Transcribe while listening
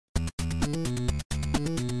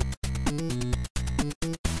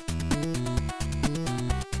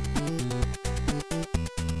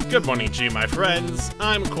Good morning to you, my friends.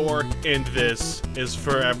 I'm Cork, and this is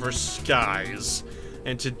Forever Skies.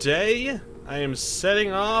 And today, I am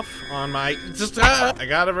setting off on my... I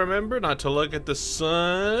gotta remember not to look at the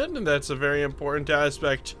sun, and that's a very important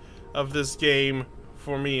aspect of this game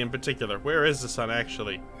for me in particular. Where is the sun,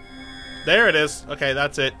 actually? There it is. Okay,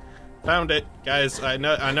 that's it. Found it. Guys, I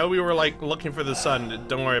know we were like looking for the sun.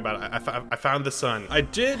 Don't worry about it. I found the sun. I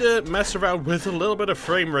did mess around with a little bit of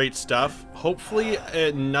frame rate stuff. Hopefully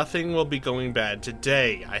nothing will be going bad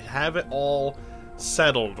today. I have it all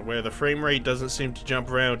settled where the frame rate doesn't seem to jump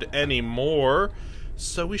around anymore.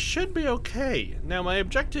 So we should be okay. Now my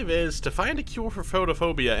objective is to find a cure for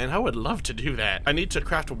photophobia, and I would love to do that. I need to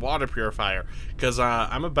craft a water purifier because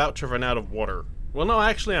I'm about to run out of water. Well, no,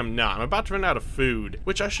 actually I'm not. I'm about to run out of food,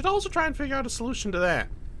 which I should also try and figure out a solution to that.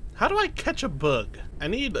 How do I catch a bug? I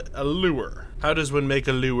need a lure. How does one make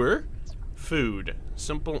a lure? Food.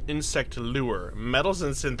 Simple insect lure. Metals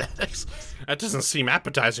and synthetics? That doesn't seem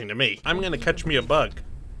appetizing to me. I'm gonna catch me a bug.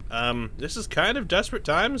 This is kind of desperate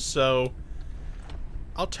times, so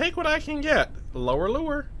I'll take what I can get. Lower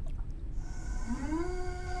lure.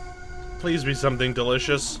 Please be something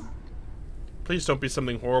delicious. Please don't be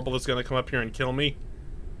something horrible that's gonna come up here and kill me.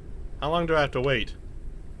 How long do I have to wait?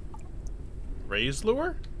 Raise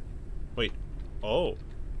lure? Wait. Oh.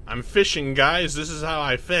 I'm fishing, guys. This is how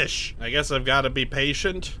I fish. I guess I've got to be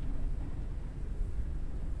patient.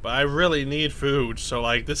 But I really need food, so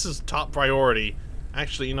like this is top priority.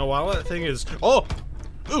 Actually, you know, while that thing is... Oh!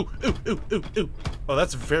 Ooh, ooh, ooh, ooh, ooh. Oh,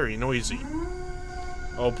 that's very noisy.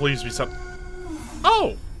 Oh, please be something.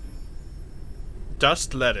 Oh!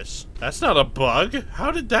 Dust lettuce. That's not a bug.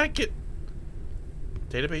 How did that get...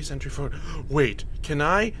 Database entry for... Wait, can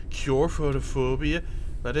I cure photophobia?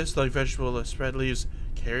 Lettuce, like vegetable, spread leaves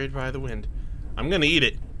carried by the wind. I'm gonna eat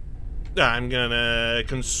it. I'm gonna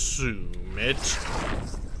consume it.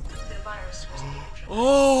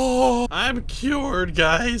 Oh! I'm cured,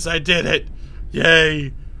 guys. I did it.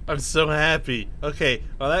 Yay. I'm so happy. Okay,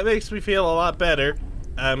 well that makes me feel a lot better.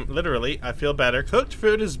 Literally, I feel better. Cooked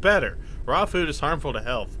food is better. Raw food is harmful to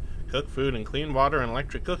health. Cooked food in clean water and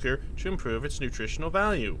electric cooker to improve its nutritional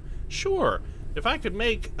value. Sure, if I could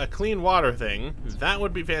make a clean water thing, that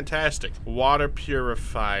would be fantastic. Water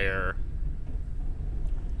purifier.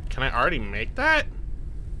 Can I already make that?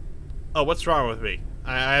 Oh, what's wrong with me?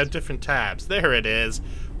 I have different tabs. There it is.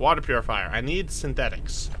 Water purifier. I need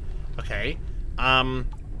synthetics. Okay.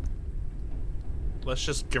 Let's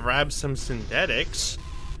just grab some synthetics.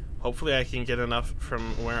 Hopefully I can get enough from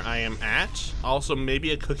where I am at. Also,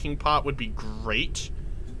 maybe a cooking pot would be great.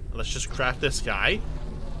 Let's just craft this guy.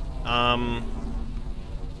 I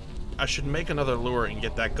should make another lure and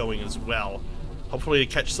get that going as well. Hopefully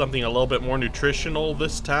catch something a little bit more nutritional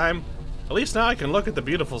this time. At least now I can look at the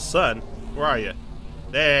beautiful sun. Where are you?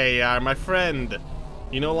 There you are, my friend.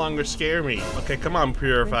 You no longer scare me. Okay, come on,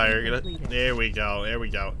 purifier. There we go, there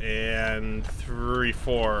we go. And 3,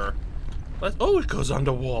 4. Oh, it goes on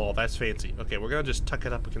the wall. That's fancy. Okay, we're gonna just tuck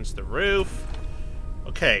it up against the roof.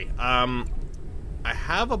 Okay, I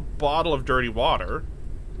have a bottle of dirty water.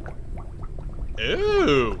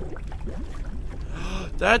 Ooh.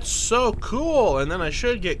 That's so cool. And then I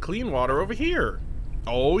should get clean water over here.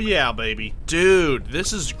 Oh yeah, baby. Dude,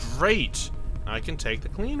 this is great. I can take the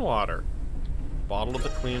clean water. Bottle of the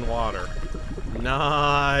clean water.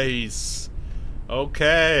 Nice.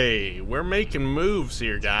 Okay, we're making moves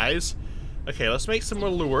here, guys. Okay, let's make some more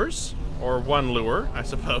lures. Or one lure, I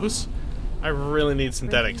suppose. I really need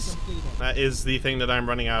synthetics. That is the thing that I'm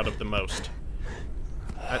running out of the most.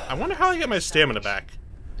 I wonder how I get my stamina back.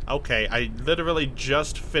 Okay, I literally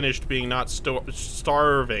just finished being not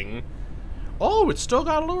starving. Oh, it's still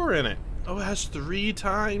got a lure in it. Oh, it has 3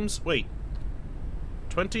 times. Wait.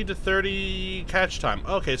 20 to 30 catch time.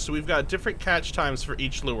 Okay, so we've got different catch times for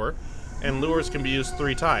each lure. And lures can be used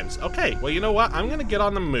 3 times. Okay, well, you know what? I'm going to get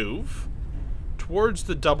on the move towards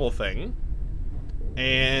the double thing.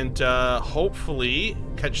 And hopefully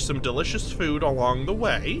catch some delicious food along the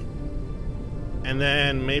way. And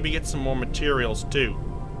then maybe get some more materials too.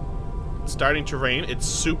 It's starting to rain. It's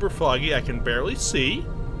super foggy. I can barely see.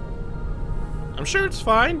 I'm sure it's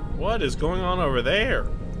fine. What is going on over there?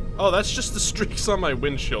 Oh, that's just the streaks on my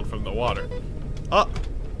windshield from the water. Oh.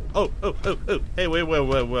 Oh, oh, oh, oh. Hey, wait,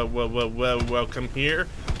 welcome here.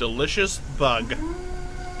 Delicious bug.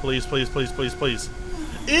 Please, please, please, please, please.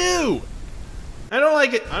 Ew! I don't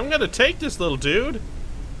like it. I'm gonna take this little dude.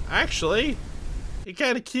 Actually, he's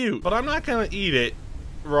kinda cute. But I'm not gonna eat it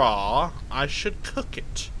raw. I should cook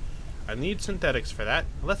it. I need synthetics for that.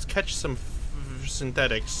 Let's catch some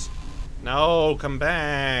synthetics. No, come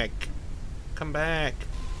back. Come back.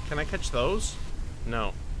 Can I catch those?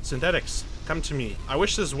 No. Synthetics, come to me. I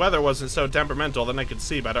wish this weather wasn't so temperamental, then I could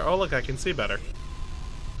see better. Oh look, I can see better.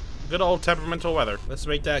 Good old temperamental weather. Let's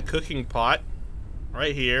make that cooking pot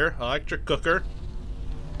right here, electric cooker.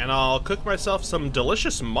 And I'll cook myself some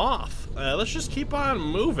delicious moth. Let's just keep on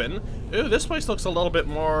moving. Ooh, this place looks a little bit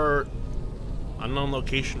more unknown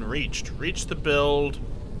location reached. Reach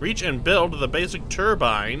and build the basic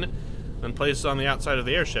turbine and place it on the outside of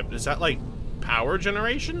the airship. Is that like power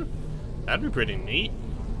generation? That'd be pretty neat.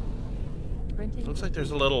 Looks like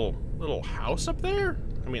there's a little house up there.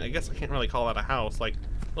 I mean, I guess I can't really call that a house. Like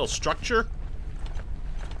a little structure.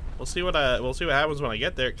 We'll see what happens when I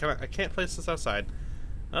get there. I can't place this outside.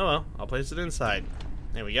 Oh well, I'll place it inside.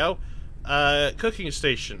 There we go. Cooking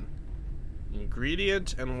station.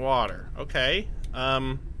 Ingredient and water. Okay.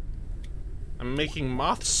 I'm making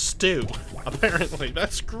moth stew. Apparently,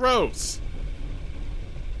 that's gross.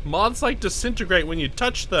 Moths like disintegrate when you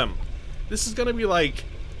touch them. This is gonna be like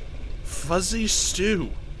fuzzy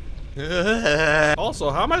stew. Also,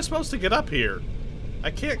 how am I supposed to get up here?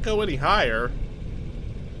 I can't go any higher.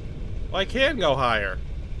 Well, I can go higher.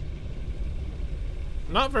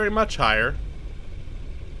 Not very much higher.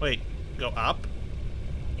 Wait, go up?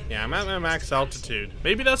 Yeah, I'm at my max altitude.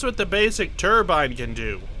 Maybe that's what the basic turbine can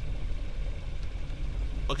do.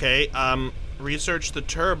 Okay, research the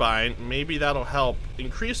turbine. Maybe that'll help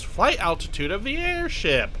increase flight altitude of the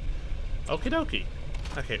airship. Okie dokie.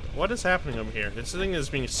 Okay, what is happening over here? This thing is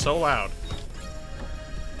being so loud.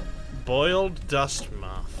 Boiled dust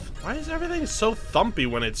moth. Why is everything so thumpy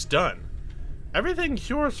when it's done? Everything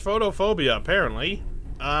cures photophobia, apparently.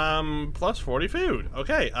 Plus 40 food.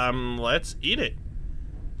 Okay, let's eat it.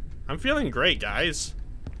 I'm feeling great, guys.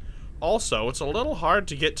 Also, it's a little hard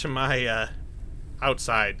to get to my,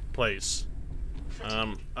 outside place.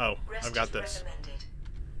 Oh, I've got this.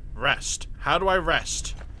 Rest. How do I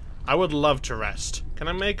rest? I would love to rest. Can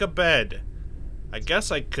I make a bed? I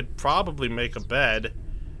guess I could probably make a bed.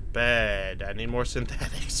 Bed. I need more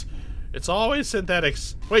synthetics. It's always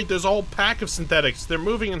synthetics. Wait, there's a whole pack of synthetics. They're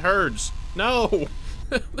moving in herds. No!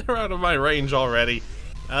 They're out of my range already.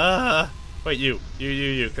 Wait, you,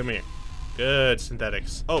 come here. Good,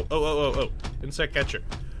 synthetics. Oh. Insect catcher.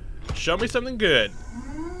 Show me something good.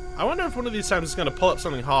 I wonder if one of these times it's gonna pull up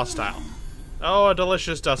something hostile. Oh, a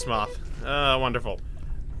delicious dust moth. Wonderful.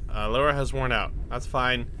 Lure has worn out. That's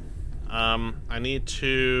fine. I need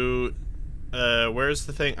to... where's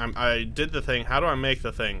the thing? I did the thing. How do I make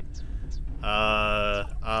the thing?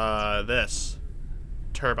 This.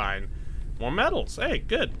 Turbine. More metals. Hey,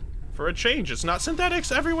 good. For a change. It's not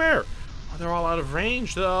synthetics everywhere. Oh, they're all out of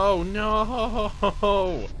range, though. No.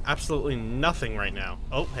 Absolutely nothing right now.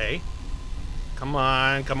 Oh, hey. Come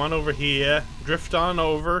on over here. Drift on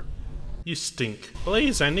over. You stink.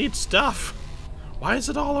 Please, I need stuff. Why is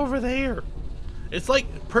it all over there? It's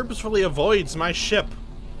like purposefully avoids my ship.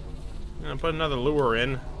 I'm gonna put another lure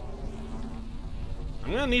in.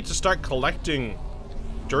 I'm gonna need to start collecting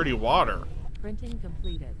dirty water. Printing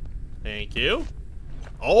completed. Thank you.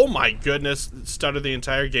 Oh my goodness, it started the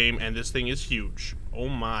entire game and this thing is huge. Oh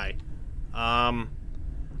my. I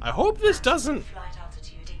hope this doesn't... Flight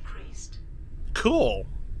altitude increased. Cool.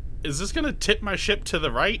 Is this gonna tip my ship to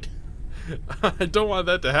the right? I don't want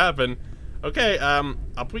that to happen. Okay,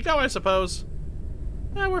 up we go, I suppose.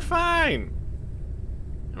 Yeah, we're fine.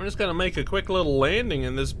 I'm just gonna make a quick little landing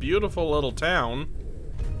in this beautiful little town.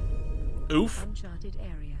 Oof. Uncharted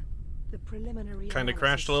area. The preliminary Kinda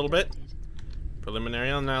crashed a little bit. Preliminary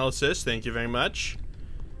analysis, thank you very much.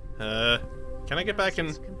 Can I get back in?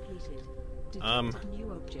 New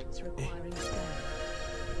objects requiring scanning.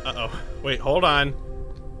 Uh-oh. Wait, hold on.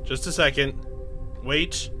 Just a second.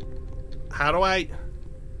 Wait. How do I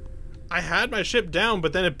had my ship down,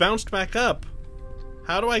 but then it bounced back up.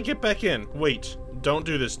 How do I get back in? Wait. Don't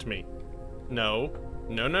do this to me. No.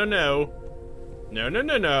 No.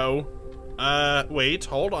 Wait,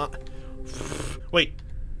 hold on. Wait.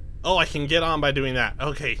 Oh, I can get on by doing that.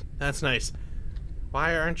 Okay, that's nice.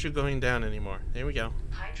 Why aren't you going down anymore? There we go.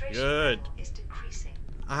 Hydration Good. is decreasing.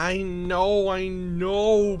 I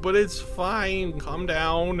know, but it's fine. Calm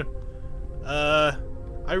down.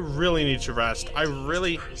 I really need to rest. I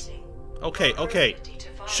really... Okay.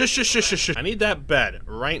 Shush. I need that bed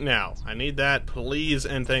right now. I need that, please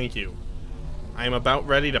and thank you. I am about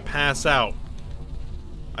ready to pass out.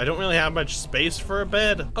 I don't really have much space for a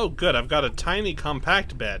bed. Oh, good. I've got a tiny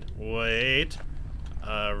compact bed. Wait.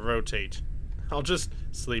 Rotate. I'll just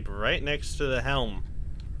sleep right next to the helm.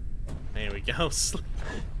 There we go. Sleep.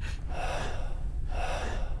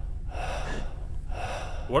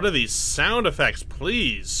 What are these sound effects,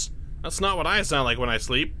 please? That's not what I sound like when I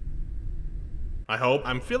sleep. I hope.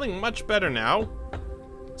 I'm feeling much better now.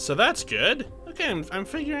 So that's good. Okay, I'm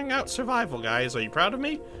figuring out survival, guys. Are you proud of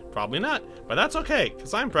me? Probably not, but that's okay,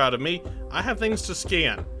 because I'm proud of me. I have things to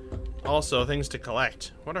scan. Also, things to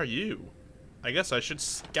collect. What are you? I guess I should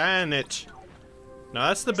scan it. No,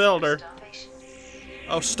 that's the builder.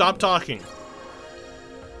 Oh, stop talking.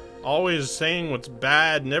 Always saying what's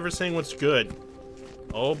bad, never saying what's good.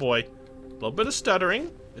 Oh boy. A little bit of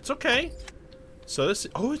stuttering. It's okay. So this...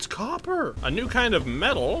 Oh, it's copper! A new kind of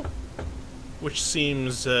metal, which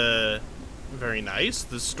seems, very nice.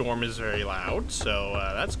 The storm is very loud, so,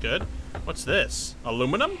 that's good. What's this?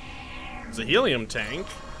 Aluminum? It's a helium tank.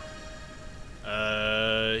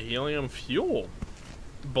 Helium fuel.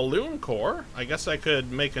 Balloon core. I guess I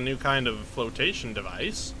could make a new kind of flotation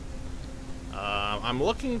device. I'm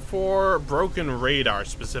looking for broken radar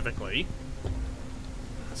specifically.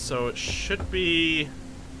 So it should be...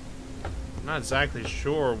 I'm not exactly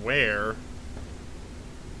sure where.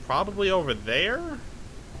 Probably over there?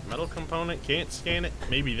 Metal component, can't scan it.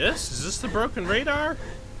 Maybe this? Is this the broken radar?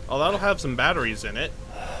 Oh, that'll have some batteries in it.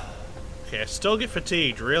 Okay, I still get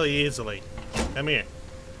fatigued really easily. Come here.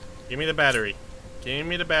 Give me the battery. Give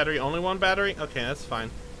me the battery. Only one battery? Okay, that's fine.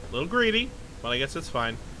 A little greedy, but I guess it's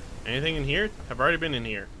fine. Anything in here? I've already been in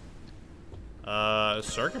here.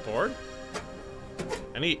 Circuit board?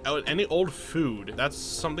 Any old food? That's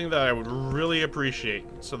something that I would really appreciate,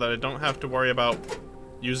 so that I don't have to worry about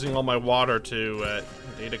using all my water to,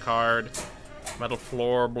 data card, metal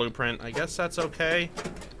floor, blueprint. I guess that's okay.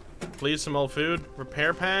 Please, some old food.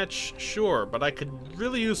 Repair patch? Sure, but I could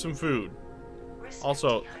really use some food.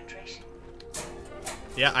 Also,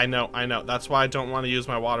 yeah, I know. That's why I don't want to use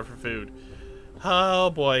my water for food.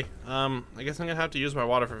 Oh boy. I guess I'm gonna have to use my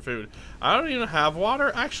water for food. I don't even have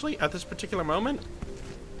water, actually, at this particular moment.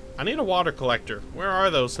 I need a water collector. Where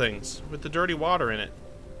are those things with the dirty water in it?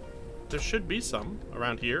 There should be some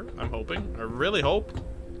around here, I'm hoping. I really hope.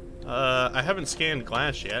 I haven't scanned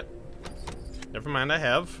glass yet. Never mind, I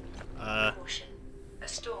have. A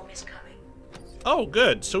storm is coming. Oh,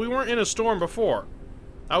 good. So we weren't in a storm before.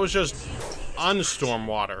 I was just on storm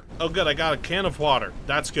water. Oh, good. I got a can of water.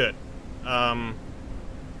 That's good. I'm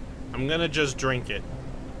gonna just drink it.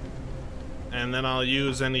 And then I'll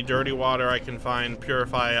use any dirty water I can find,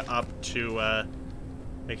 purify it up to,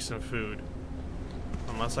 make some food.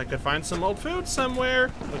 Unless I could find some old food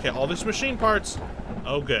somewhere. Okay, all these machine parts.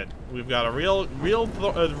 Oh, good. We've got a real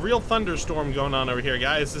thunderstorm going on over here,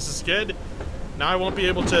 guys. This is good. Now I won't be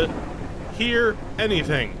able to hear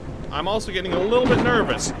anything. I'm also getting a little bit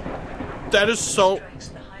nervous. That is so...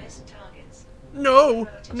 No!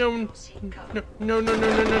 No!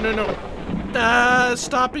 No!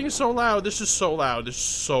 Stop being so loud. This is so loud. This is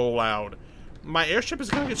so loud. My airship is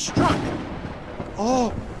gonna get struck.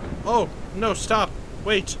 Oh! Oh! No! Stop!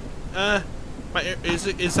 Wait.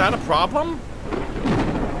 Is that a problem?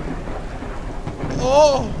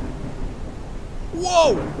 Oh!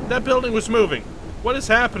 Whoa! That building was moving. What is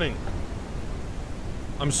happening?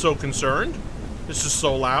 I'm so concerned. This is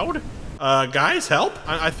so loud. Guys, help!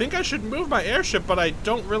 I think I should move my airship, but I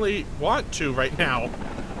don't really want to right now.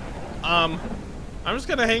 I'm just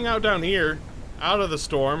gonna hang out down here, out of the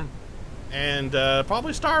storm, and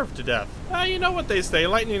probably starve to death. You know what they say,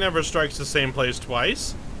 lightning never strikes the same place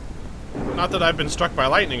twice. Not that I've been struck by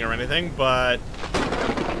lightning or anything, but...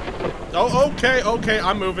 Oh, okay,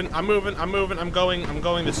 I'm going.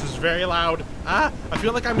 This is very loud. I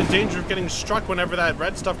feel like I'm in danger of getting struck whenever that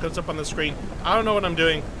red stuff comes up on the screen. I don't know what I'm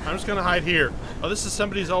doing. I'm just gonna hide here. Oh, this is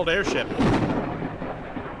somebody's old airship.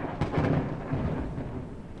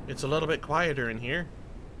 It's a little bit quieter in here.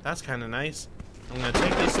 That's kind of nice. I'm gonna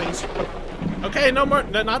take these things. Okay, no more,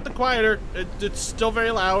 not the quieter. It's still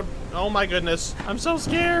very loud. Oh my goodness. I'm so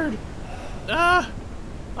scared. I'm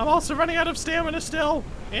also running out of stamina still.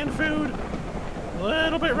 And food. A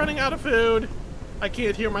little bit running out of food. I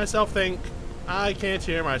can't hear myself think. I can't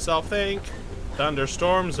hear myself think.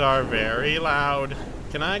 Thunderstorms are very loud.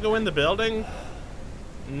 Can I go in the building?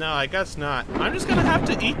 No, I guess not. I'm just gonna have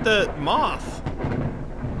to eat the moth.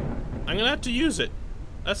 I'm gonna have to use it.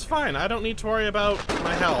 That's fine. I don't need to worry about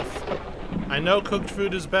my health. I know cooked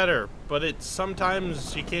food is better, but it's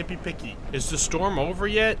sometimes you can't be picky. Is the storm over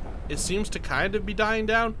yet? It seems to kind of be dying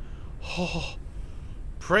down. Oh.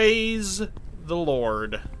 Praise the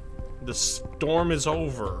Lord. The storm is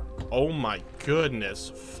over. Oh my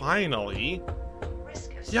goodness. Finally.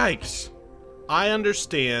 Yikes. I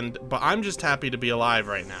understand, but I'm just happy to be alive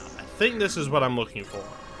right now. I think this is what I'm looking for.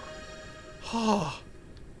 Oh.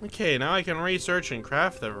 Okay, now I can research and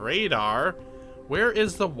craft the radar. Where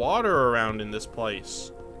is the water around in this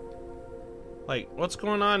place? Like, what's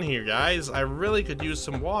going on here, guys? I really could use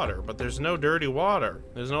some water, but there's no dirty water.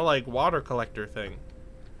 There's no, like, water collector thing.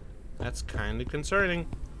 That's kind of concerning.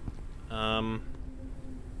 I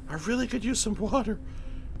really could use some water.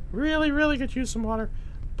 Really could use some water.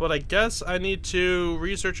 But I guess I need to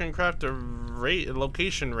research and craft a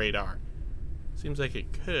location radar. Seems like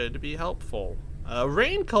it could be helpful. A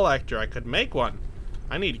rain collector, I could make one.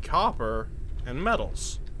 I need copper and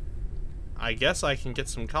metals. I guess I can get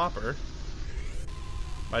some copper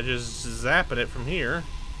by just zapping it from here.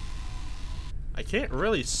 I can't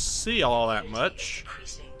really see all that much.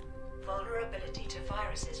 Vulnerability to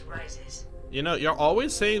viruses rises. You know, you're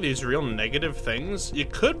always saying these real negative things. You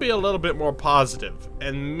could be a little bit more positive,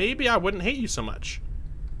 and maybe I wouldn't hate you so much.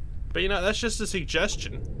 But you know, that's just a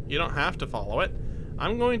suggestion. You don't have to follow it.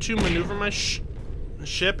 I'm going to maneuver my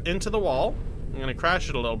ship into the wall. I'm going to crash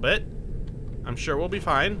it a little bit. I'm sure we'll be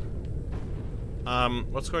fine.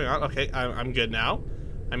 What's going on? Okay, I'm good now.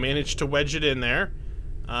 I managed to wedge it in there.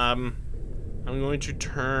 I'm going to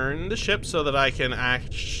turn the ship so that I can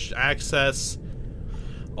access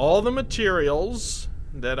all the materials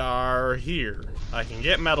that are here. I can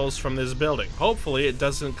get metals from this building. Hopefully it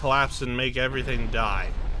doesn't collapse and make everything die.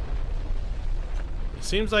 It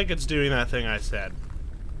seems like it's doing that thing I said.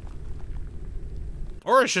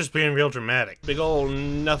 Or it's just being real dramatic. Big ol'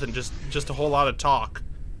 nothing, just a whole lot of talk.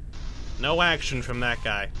 No action from that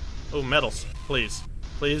guy. Oh, metals, please.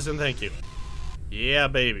 Please and thank you. Yeah,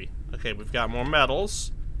 baby. Okay, we've got more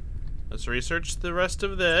metals. Let's research the rest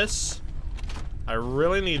of this. I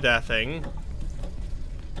really need that thing.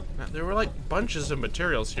 Now, there were like bunches of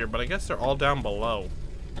materials here, but I guess they're all down below.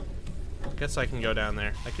 I guess I can go down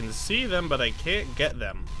there. I can see them, but I can't get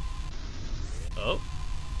them. Oh.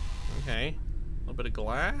 Okay. A little bit of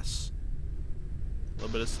glass. A little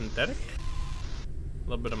bit of synthetic. A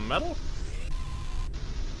little bit of metal.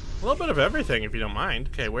 A little bit of everything, if you don't mind.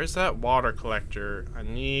 Okay, where's that water collector? I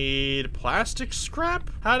need plastic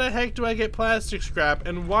scrap? How the heck do I get plastic scrap,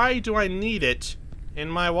 and why do I need it in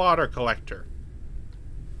my water collector?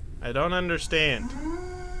 I don't understand.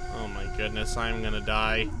 Oh my goodness, I'm gonna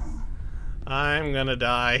die. I'm gonna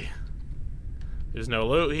die. There's no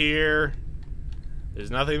loot here.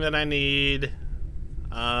 There's nothing that I need.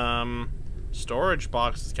 Storage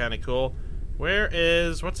box is kind of cool.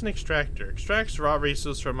 What's an extractor? Extracts raw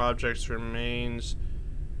resources from objects, remains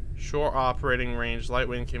short operating range, light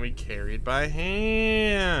wind, can be carried by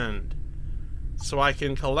hand. So I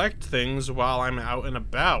can collect things while I'm out and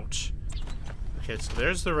about. Okay, so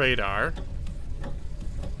there's the radar.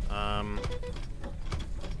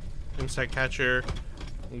 Insect catcher.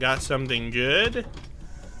 Got something good.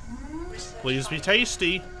 Please be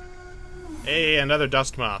tasty. Hey, another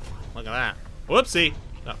dust moth. Look at that. Whoopsie.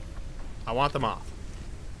 No. I want them off.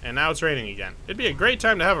 And now it's raining again. It'd be a great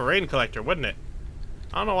time to have a rain collector, wouldn't it?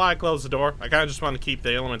 I don't know why I closed the door. I kind of just want to keep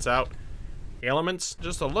the elements out. Elements?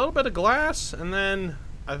 Just a little bit of glass, and then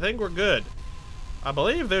I think we're good. I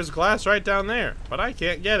believe there's glass right down there, but I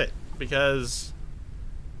can't get it because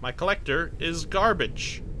my collector is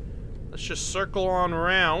garbage. Let's just circle on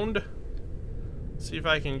around. See if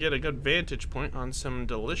I can get a good vantage point on some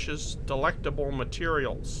delicious, delectable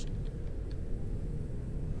materials.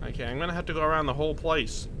 Okay, I'm gonna have to go around the whole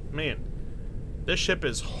place. Man, this ship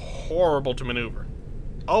is horrible to maneuver.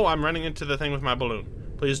 Oh, I'm running into the thing with my balloon.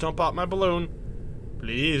 Please don't pop my balloon.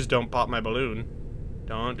 Please don't pop my balloon.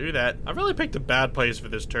 Don't do that. I really picked a bad place for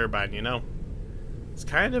this turbine, you know? It's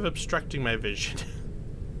kind of obstructing my vision.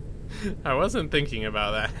 I wasn't thinking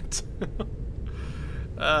about that.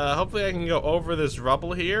 Hopefully I can go over this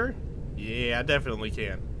rubble here. Yeah, I definitely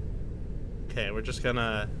can. Okay, we're just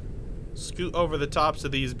gonna scoot over the tops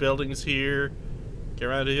of these buildings here. Get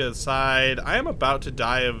around to the other side. I am about to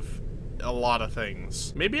die of a lot of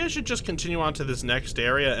things. Maybe I should just continue on to this next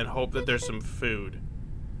area and hope that there's some food.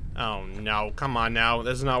 Oh no, come on now.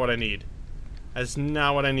 That's not what I need. That's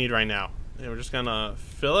not what I need right now. Okay, we're just gonna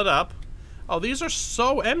fill it up. Oh, these are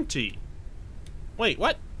so empty. Wait,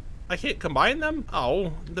 what? I can't combine them?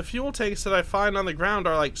 Oh, the fuel tanks that I find on the ground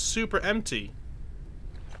are like super empty.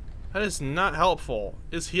 That is not helpful.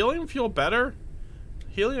 Is helium fuel better?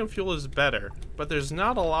 Helium fuel is better, but there's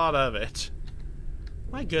not a lot of it.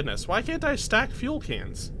 My goodness, why can't I stack fuel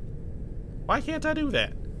cans? Why can't I do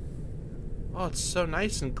that? Oh, it's so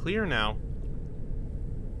nice and clear now.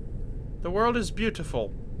 The world is beautiful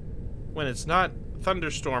when it's not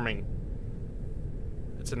thunderstorming.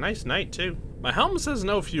 It's a nice night, too. My helm says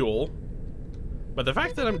no fuel, but the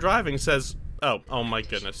fact that I'm driving says... Oh my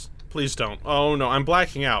goodness. Please don't. Oh no, I'm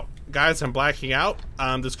blacking out. Guys, I'm blacking out.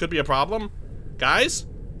 This could be a problem. Guys?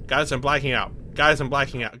 Guys, I'm blacking out. Guys, I'm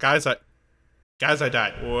blacking out. Guys, I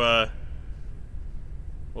died.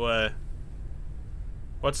 What?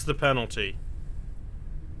 What's the penalty?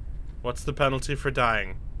 What's the penalty for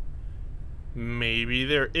dying? Maybe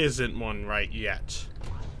there isn't one right yet.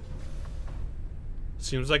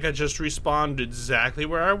 Seems like I just respawned exactly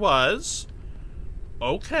where I was.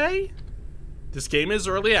 Okay. This game is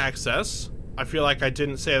early access. I feel like I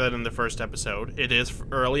didn't say that in the first episode. It is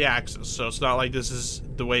early access, so it's not like this is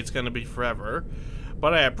the way it's going to be forever.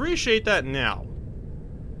 But I appreciate that now.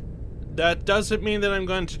 That doesn't mean that I'm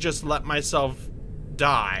going to just let myself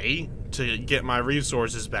die to get my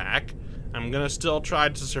resources back. I'm going to still try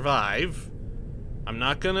to survive. I'm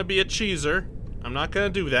not going to be a cheeser. I'm not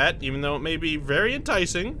going to do that, even though it may be very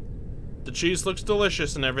enticing. The cheese looks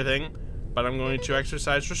delicious and everything, but I'm going to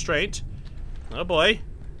exercise restraint. Oh boy.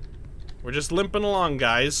 We're just limping along,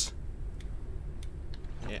 guys.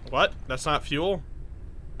 Yeah, what? That's not fuel?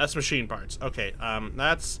 That's machine parts. Okay,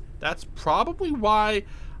 that's probably why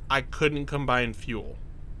I couldn't combine fuel.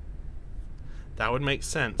 That would make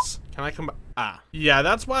sense. Can I combine? Ah. Yeah,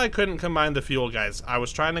 that's why I couldn't combine the fuel, guys. I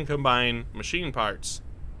was trying to combine machine parts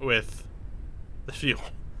with the fuel.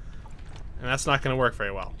 And that's not going to work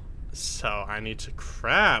very well. So I need to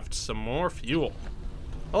craft some more fuel.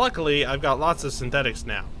 Well, luckily, I've got lots of synthetics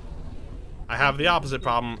now. I have the opposite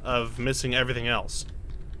problem of missing everything else.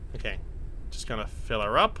 Okay, just gonna fill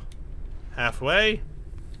her up halfway.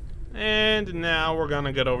 And now we're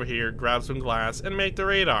gonna get over here, grab some glass, and make the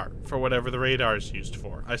radar for whatever the radar is used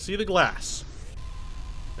for. I see the glass.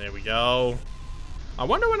 There we go. I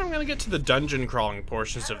wonder when I'm gonna get to the dungeon crawling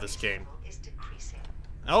portions of this game.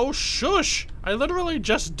 Oh, shush! I literally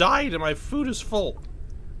just died and my food is full.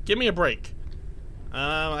 Give me a break.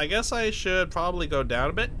 I guess I should probably go down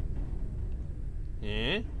a bit.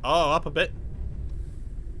 Yeah. Oh, up a bit.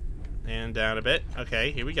 And down a bit.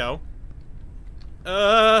 Okay, here we go.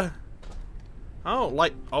 I don't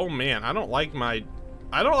like, oh man, I don't like my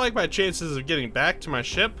chances of getting back to my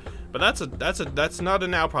ship, but that's not a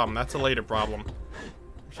now problem, that's a later problem.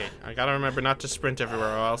 Okay, I gotta remember not to sprint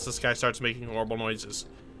everywhere or else this guy starts making horrible noises.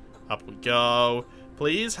 Up we go.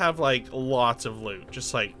 Please have like lots of loot,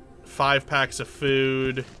 just like 5 packs of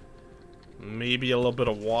food, maybe a little bit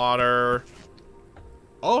of water.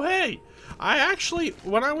 Oh hey, I actually,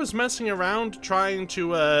 when I was messing around trying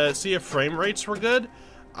to see if frame rates were good,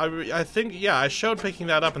 I think, yeah, I showed picking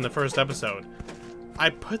that up in the first episode.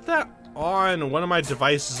 I put that on one of my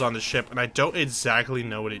devices on the ship and I don't exactly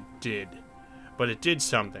know what it did, but it did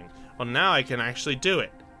something. Well, now I can actually do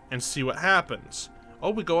it and see what happens.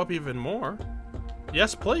 Oh, we go up even more.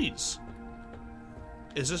 Yes, please.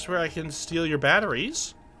 Is this where I can steal your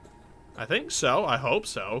batteries? I think so. I hope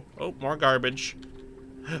so. Oh, more garbage.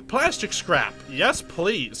 Plastic scrap. Yes,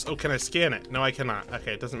 please. Oh, can I scan it? No, I cannot.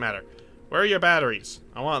 Okay, it doesn't matter. Where are your batteries?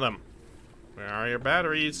 I want them. Where are your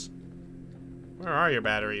batteries? Where are your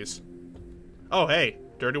batteries? Oh, hey.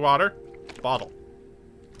 Dirty water. Bottle.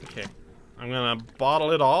 Okay. I'm gonna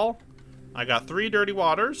bottle it all. I got 3 dirty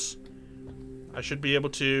waters. I should be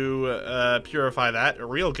able to purify that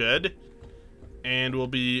real good. And we'll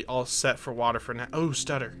be all set for water for now. Oh,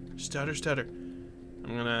 stutter. Stutter, stutter.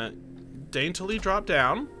 I'm gonna daintily drop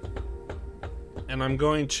down. And I'm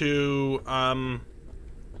going to,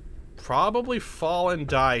 probably fall and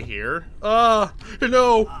die here.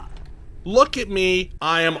 No! Look at me.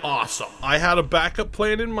 I am awesome. I had a backup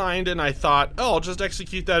plan in mind and I thought, oh, I'll just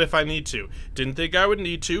execute that if I need to. Didn't think I would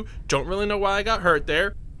need to. Don't really know why I got hurt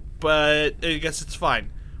there. But I guess it's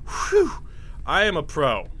fine. Whew. I am a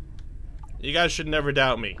pro. You guys should never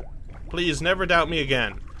doubt me. Please never doubt me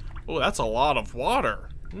again. Oh, that's a lot of water.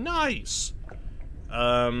 Nice.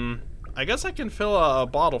 I guess I can fill a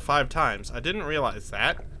bottle 5 times. I didn't realize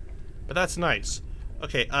that. But that's nice.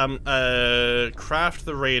 Okay, craft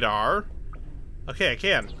the radar. Okay, I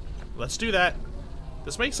can. Let's do that.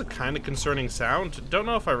 This makes a kind of concerning sound. Don't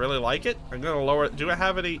know if I really like it. I'm gonna lower it. Do I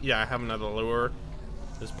have any? Yeah, I have another lure.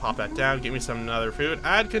 Just pop that down. Give me some other food.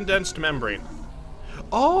 Add condensed membrane.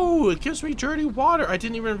 Oh, it gives me dirty water. I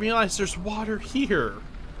didn't even realize there's water here.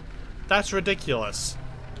 That's ridiculous.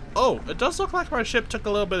 Oh, it does look like my ship took a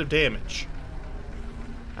little bit of damage.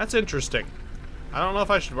 That's interesting. I don't know if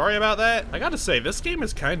I should worry about that. I gotta say, this game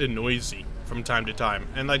is kind of noisy from time to time.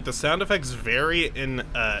 And like the sound effects vary in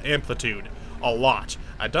amplitude a lot.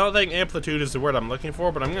 I don't think amplitude is the word I'm looking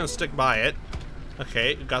for, but I'm gonna stick by it.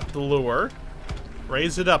 Okay, got the lure.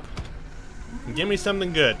 Raise it up. Give me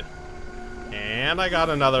something good. And I got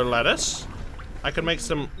another lettuce. I could make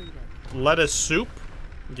some lettuce soup.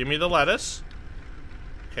 Give me the lettuce.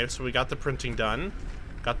 Okay, so we got the printing done.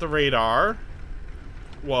 Got the radar.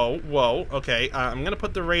 Whoa, whoa. Okay, I'm gonna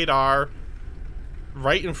put the radar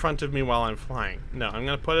right in front of me while I'm flying. No, I'm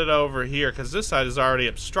gonna put it over here because this side is already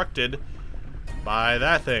obstructed by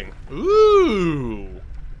that thing. Ooh!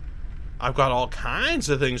 I've got all kinds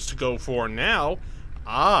of things to go for now.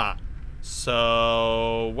 Ah,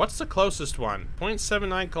 so what's the closest one?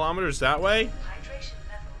 0.79 kilometers that way? Hydration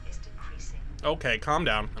level is decreasing. Okay, calm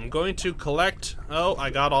down. I'm going to collect... Oh,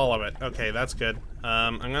 I got all of it. Okay, that's good.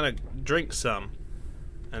 I'm gonna drink some.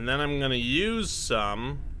 And then I'm gonna use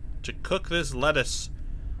some to cook this lettuce.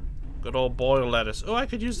 Good old boiled lettuce. Oh, I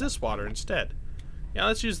could use this water instead. Yeah,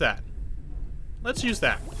 let's use that. Let's use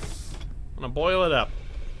that. I'm gonna boil it up.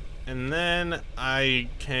 And then I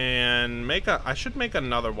can make a... I should make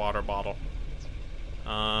another water bottle.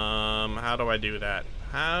 How do I do that?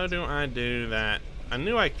 How do I do that? I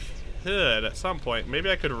knew I could at some point. Maybe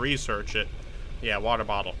I could research it. Yeah, water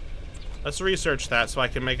bottle. Let's research that so I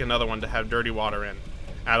can make another one to have dirty water in.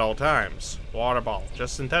 At all times. Water bottle.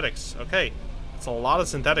 Just synthetics. Okay. It's a lot of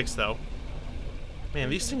synthetics, though.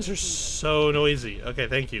 Man, these things are so noisy. Okay,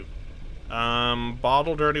 thank you.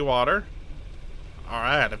 Bottle dirty water.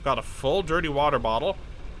 Alright, I've got a full dirty water bottle.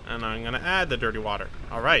 And I'm gonna add the dirty water.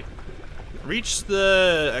 Alright. Reach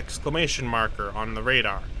the exclamation marker on the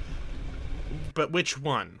radar. But which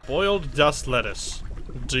one? Boiled dust lettuce.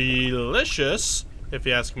 Delicious, if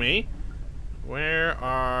you ask me. Where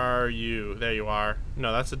are you? There you are.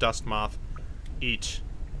 No, that's a dust moth. Eat.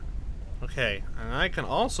 Okay, and I can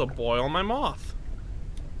also boil my moth.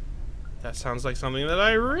 That sounds like something that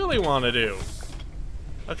I really want to do.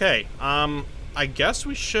 Okay, I guess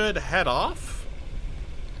we should head off.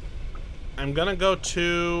 I'm gonna go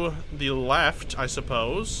to the left, I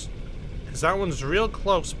suppose, because that one's real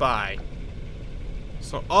close by.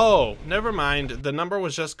 So, oh, never mind. The number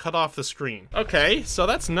was just cut off the screen. Okay, so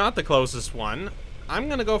that's not the closest one. I'm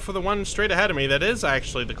gonna go for the one straight ahead of me that is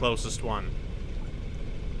actually the closest one.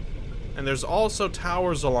 And there's also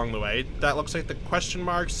towers along the way. That looks like the question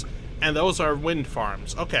marks, and those are wind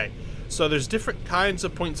farms. Okay, so there's different kinds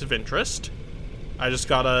of points of interest. I just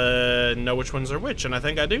gotta know which ones are which, and I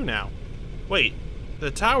think I do now. Wait,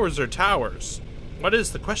 the towers are towers. What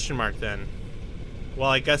is the question mark then? Well,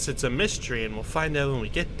 I guess it's a mystery, and we'll find out when we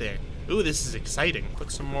get there. Ooh, this is exciting.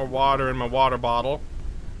 Put some more water in my water bottle.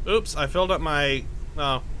 Oops, I filled up my...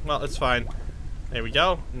 Oh, well, it's fine. There we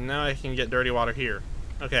go. Now I can get dirty water here.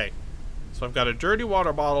 Okay, so I've got a dirty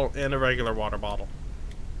water bottle and a regular water bottle.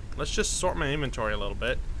 Let's just sort my inventory a little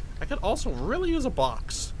bit. I could also really use a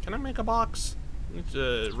box. Can I make a box? I need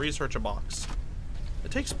to research a box. It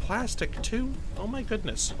takes plastic too? Oh my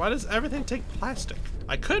goodness. Why does everything take plastic?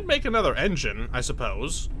 I could make another engine, I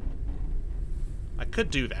suppose. I could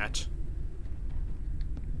do that.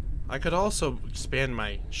 I could also expand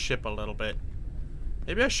my ship a little bit.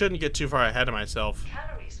 Maybe I shouldn't get too far ahead of myself.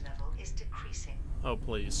 Calories level is decreasing. Oh,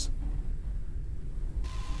 please.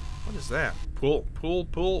 What is that?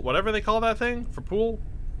 Pool, whatever they call that thing for pool?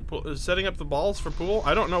 Setting up the balls for pool?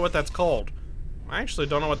 I don't know what that's called. I actually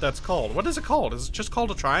don't know what that's called. What is it called? Is it just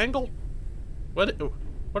called a triangle? What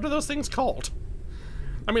are those things called?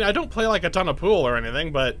 I mean, I don't play like a ton of pool or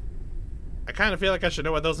anything, but I kind of feel like I should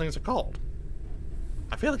know what those things are called.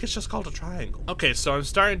 I feel like it's just called a triangle. Okay, so I'm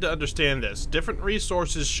starting to understand this. Different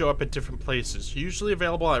resources show up at different places, usually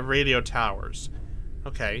available at radio towers.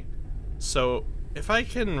 Okay, so if I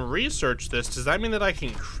can research this, does that mean that I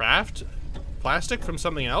can craft plastic from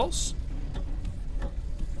something else?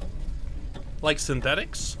 Like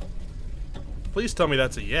synthetics? Please tell me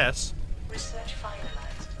that's a yes. Research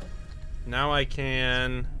finalized. Now I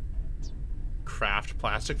can craft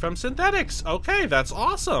plastic from synthetics. Okay, that's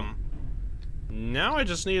awesome. Now I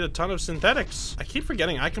just need a ton of synthetics. I keep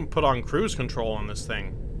forgetting I can put on cruise control on this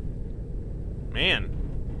thing. Man.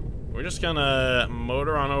 We're just gonna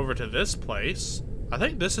motor on over to this place. I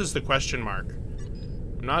think this is the question mark.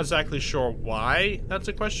 I'm not exactly sure why that's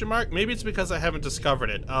a question mark. Maybe it's because I haven't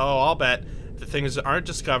discovered it. Oh, I'll bet the things that aren't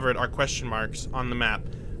discovered are question marks on the map.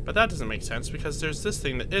 But that doesn't make sense because there's this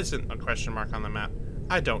thing that isn't a question mark on the map.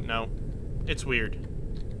 I don't know. It's weird.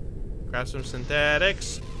 Grab some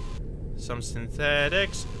synthetics. Some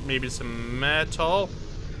synthetics. Maybe some metal.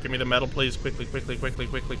 Give me the metal, please. Quickly, quickly, quickly,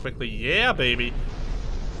 quickly, quickly. Yeah, baby.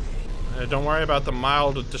 Don't worry about the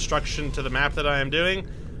mild destruction to the map that I am doing.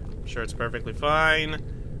 I'm sure it's perfectly fine.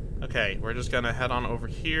 Okay, we're just gonna head on over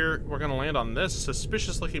here. We're gonna land on this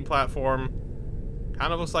suspicious looking platform.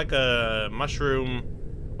 Kind of looks like a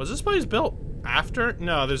mushroom. Was this place built after?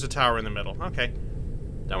 No, there's a tower in the middle. Okay.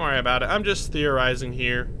 Don't worry about it. I'm just theorizing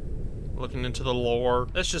here. Looking into the lore.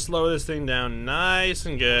 Let's just lower this thing down nice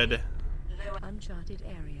and good. Uncharted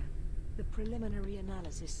area. The preliminary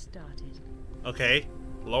analysis started. Okay.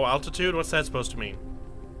 Low altitude? What's that supposed to mean?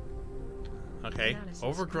 Okay. Analysis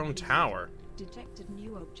Overgrown complete. tower. Detected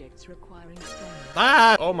new objects requiring scanning.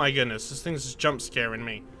 Ah! Oh my goodness. This thing's just jump scaring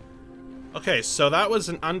me. Okay, so that was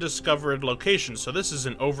an undiscovered location, so this is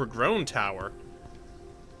an overgrown tower.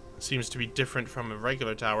 Seems to be different from a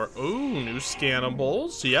regular tower. Ooh, new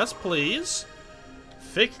scannables. Yes, please.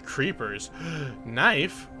 Thick creepers.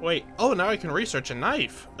 Knife? Wait, oh, now I can research a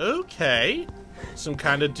knife. Okay. Some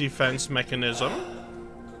kind of defense mechanism.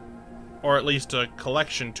 Or at least a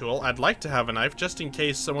collection tool. I'd like to have a knife just in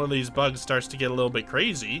case some of these bugs starts to get a little bit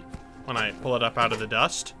crazy when I pull it up out of the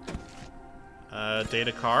dust.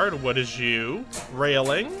 Data card. What is you?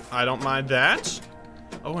 Railing. I don't mind that.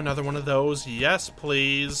 Oh, another one of those. Yes,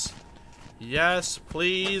 please. Yes,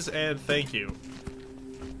 please, and thank you.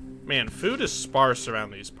 Man, food is sparse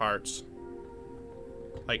around these parts.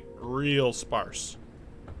 Like, real sparse.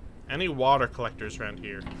 Any water collectors around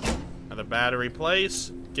here? Another battery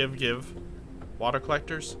place. Give. Water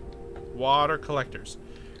collectors? Water collectors.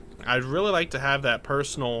 I'd really like to have that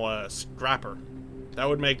personal scrapper. That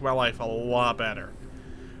would make my life a lot better.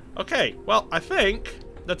 Okay, well, I think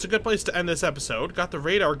that's a good place to end this episode. Got the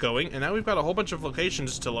radar going, and now we've got a whole bunch of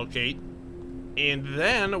locations to locate. And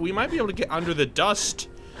then we might be able to get under the dust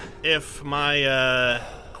if my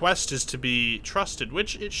quest is to be trusted,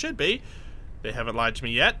 which it should be. They haven't lied to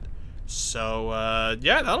me yet. So,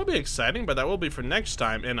 yeah, that'll be exciting, but that will be for next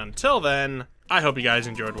time. And until then, I hope you guys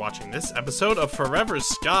enjoyed watching this episode of Forever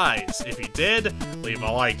Skies. If you did, leave a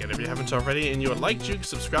like, and if you haven't already and you would like to,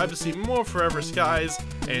 subscribe to see more Forever Skies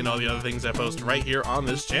and all the other things I post right here on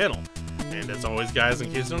this channel. And as always, guys,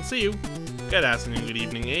 in case I don't see you, good afternoon, good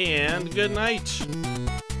evening, and good night.